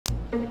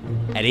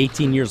At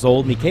 18 years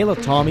old,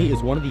 Mikaela Tommy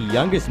is one of the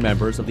youngest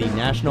members of the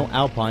National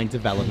Alpine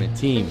Development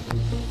Team.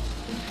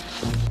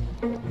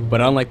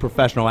 But unlike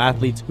professional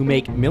athletes who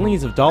make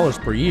millions of dollars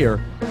per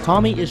year,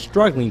 Tommy is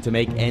struggling to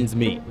make ends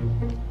meet.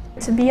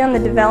 To be on the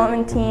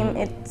development team,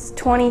 it's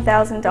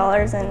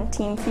 $20,000 in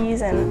team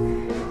fees,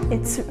 and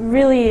it's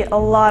really a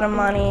lot of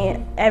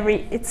money.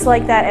 It's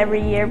like that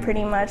every year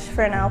pretty much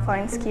for an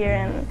alpine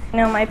skier.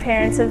 And my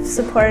parents have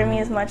supported me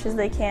as much as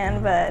they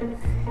can, but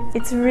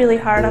it's really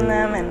hard on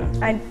them,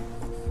 and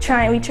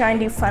we try and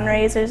do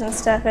fundraisers and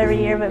stuff every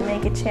year, but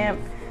MAKEACHAMP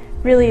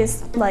really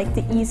is like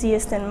the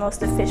easiest and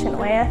most efficient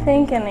way, I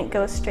think, and it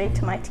goes straight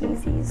to my team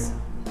fees.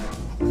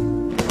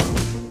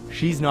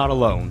 She's not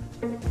alone.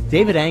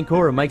 David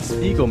Ancor and Mike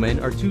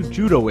Spiegelman are two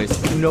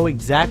judoists who know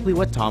exactly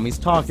what Tommy's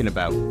talking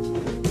about.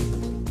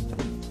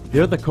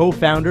 They're the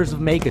co-founders of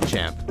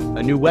MAKEACHAMP,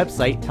 a new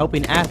website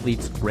helping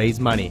athletes raise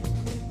money.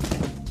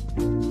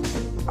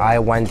 I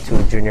went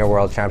to Junior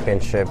World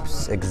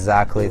Championships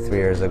exactly 3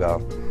 years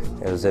ago.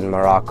 It was in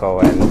Morocco,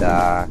 and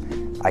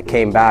I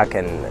came back,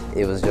 and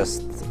it was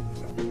just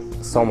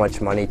so much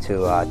money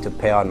to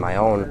pay on my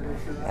own.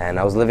 And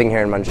I was living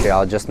here in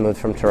Montreal, just moved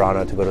from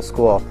Toronto to go to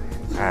school,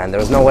 and there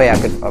was no way I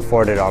could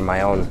afford it on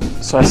my own.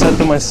 So I said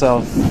to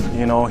myself,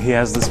 he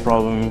has this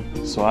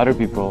problem, so other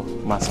people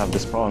must have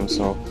this problem.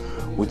 So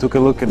we took a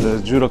look at the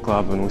judo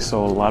club, and we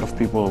saw a lot of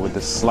people with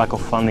this lack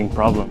of funding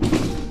problem.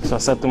 So I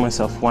said to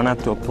myself, why not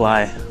to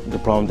apply the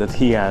problem that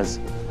he has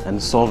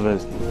and solve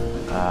it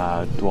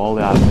to all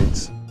the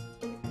athletes.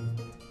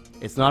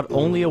 It's not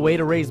only a way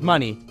to raise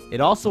money, it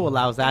also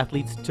allows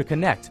athletes to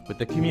connect with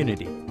the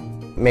community.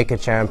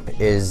 MAKEACHAMP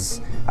is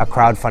a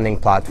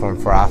crowdfunding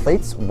platform for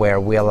athletes where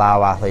we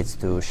allow athletes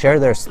to share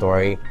their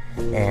story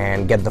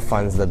and get the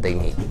funds that they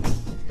need.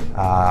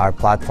 Our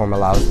platform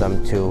allows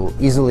them to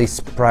easily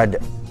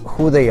spread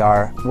who they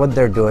are, what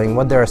they're doing,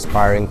 what they're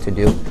aspiring to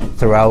do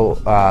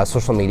throughout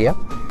social media,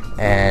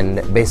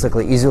 and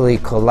basically easily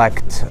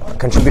collect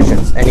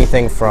contributions,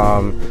 anything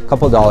from a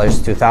couple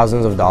dollars to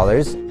thousands of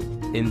dollars.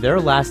 In their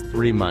last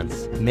 3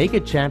 months,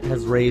 MAKEACHAMP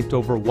has raised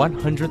over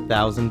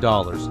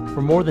 $100,000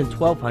 for more than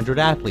 1,200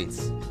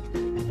 athletes.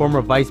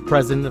 Former Vice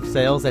President of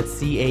Sales at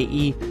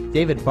CAE,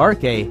 David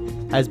Barkay,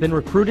 has been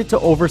recruited to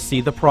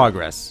oversee the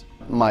progress.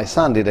 My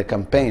son did a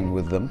campaign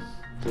with them,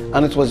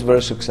 and it was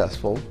very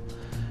successful.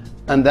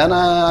 And then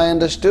I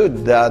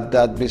understood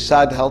that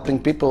beside helping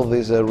people,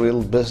 there's a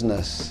real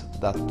business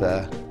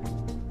that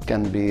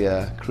can be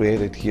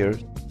created here.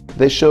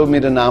 They showed me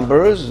the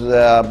numbers,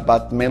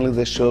 but mainly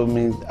they showed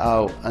me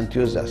how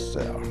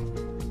enthusiastic they are.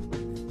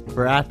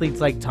 For athletes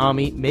like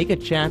Tommy,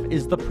 MAKEACHAMP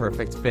is the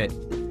perfect fit.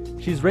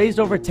 She's raised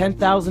over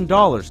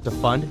 $10,000 to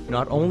fund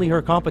not only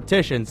her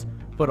competitions,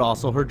 but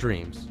also her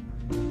dreams.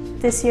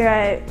 This year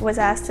I was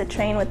asked to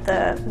train with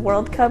the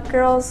World Cup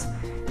girls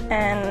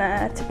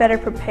and to better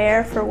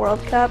prepare for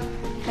World Cup.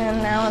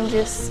 And now I'm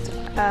just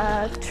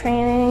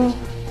training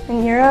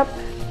in Europe,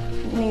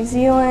 New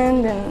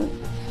Zealand,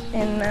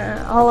 and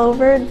all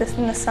over in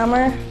the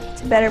summer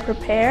to better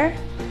prepare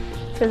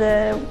for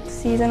the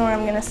season where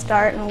I'm going to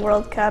start in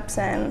World Cups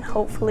and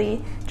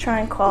hopefully try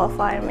and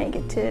qualify and make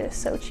it to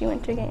Sochi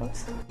Winter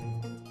Games.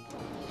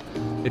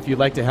 If you'd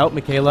like to help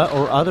Mikaela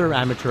or other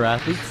amateur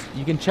athletes,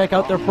 you can check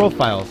out their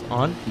profiles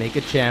on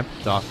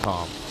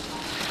MAKEACHAMP.com.